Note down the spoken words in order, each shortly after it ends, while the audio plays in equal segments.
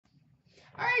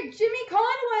All right,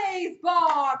 JimmyConway's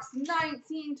box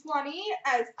 1920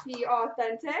 ST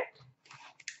Authentic.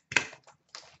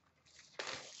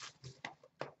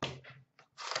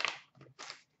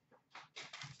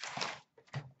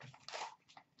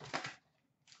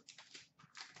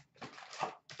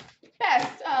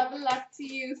 Best of luck to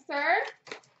you, sir.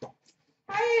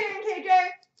 How you doing, KJ?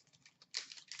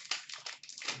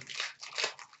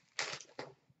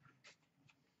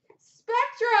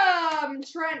 Spectrum,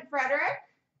 Trent Frederick.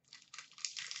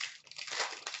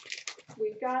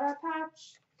 We've got a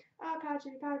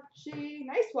patchy,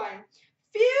 nice one.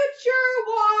 Future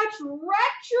Watch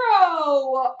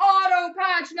Retro Auto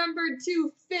Patch number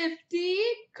 250,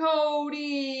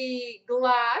 Cody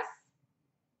Glass.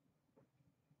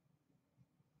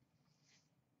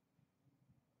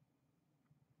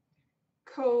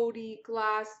 Cody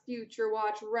Glass Future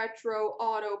Watch Retro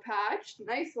Auto Patch.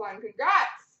 Nice one,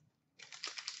 congrats.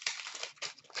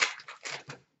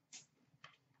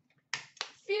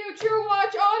 Future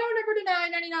Watch Auto number to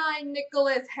 999,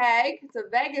 Nicholas Haig. It's a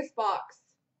Vegas box.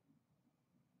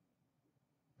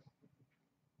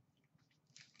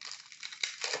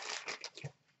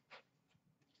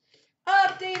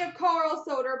 Update of Carl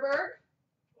Soderberg.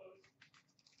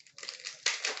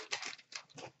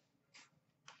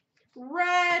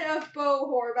 Red of Bo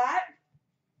Horvat.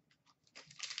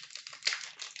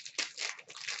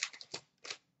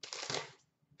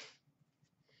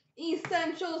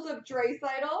 Essentials of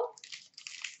Draisaitl.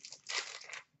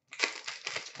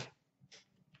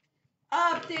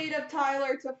 Update of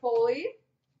Tyler Toffoli.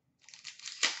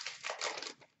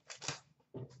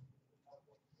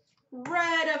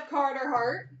 Red of Carter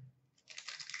Hart.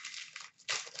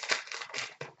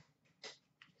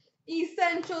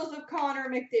 Essentials of Connor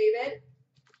McDavid.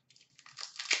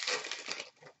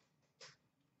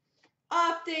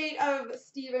 Update of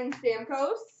Steven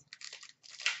Stamkos.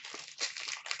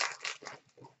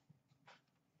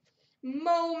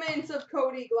 Moments of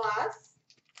Cody Glass.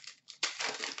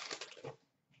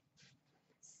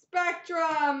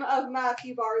 Spectrum of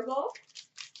Matthew Barzal.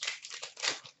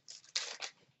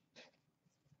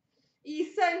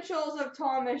 Essentials of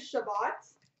Thomas Chabot.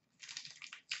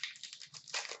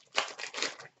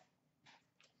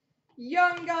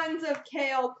 Young Guns of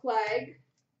Cale Clegg.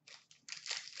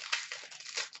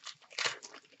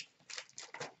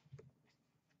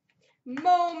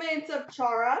 Moments of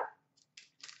Chara.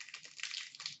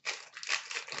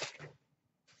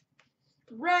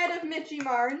 Red of Mitchie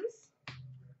Martins.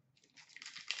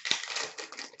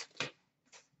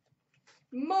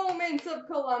 Moments of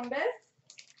Columbus.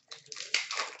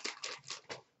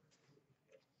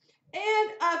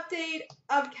 And update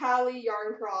of Callie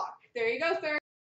Yarncroc. There you go, sir.